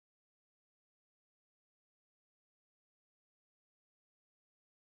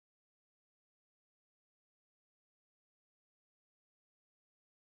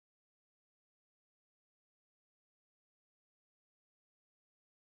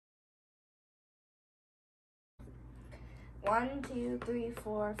1, 2, 3,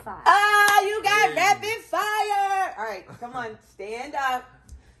 4, 5. Ah, you got rapid fire. All right, come on, stand up.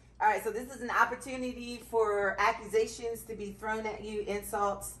 All right, so this is an opportunity for accusations to be thrown at you,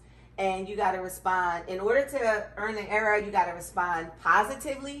 insults, and you got to respond. In order to earn an arrow, you got to respond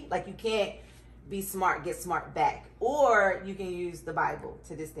positively. Like, you can't be smart, get smart back. Or you can use the Bible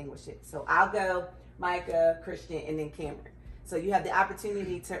to distinguish it. So I'll go Micah, Christian, and then Cameron. So you have the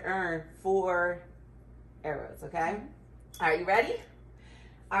opportunity to earn 4 arrows, okay? All right, you ready?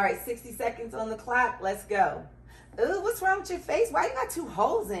 All right, 60 seconds on the clock. Let's go. Ooh, what's wrong with your face? Why you got 2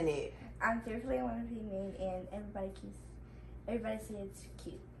 holes in it? I'm fearfully and wonderfully made, and everybody says it's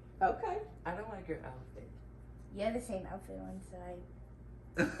cute. Okay. I don't like your outfit. You have the same outfit on, so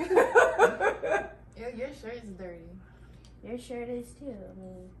Your shirt is dirty. your shirt is too. I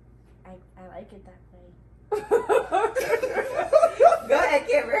mean, I like it that way. Go ahead,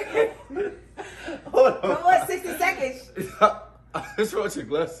 Cameron. Hold on. Come on, 60 seconds. What's wrong with your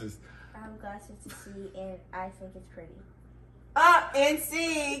glasses? I have glasses to see, and I think it's pretty. And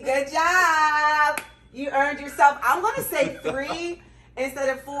C, good job. You earned yourself, I'm going to say 3 instead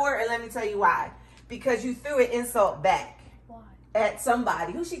of 4, and let me tell you why. Because you threw an insult back. Why? At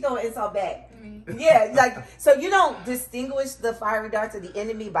somebody. Who she throw an insult back? Me. Yeah, like, so you don't distinguish the fiery darts of the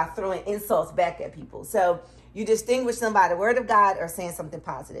enemy by throwing insults back at people. So you distinguish them by the word of God or saying something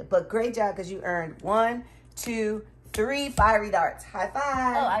positive. But great job, because you earned 1, 2, 3 fiery darts. High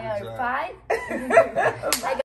five. Oh, I Good got job. a 5? I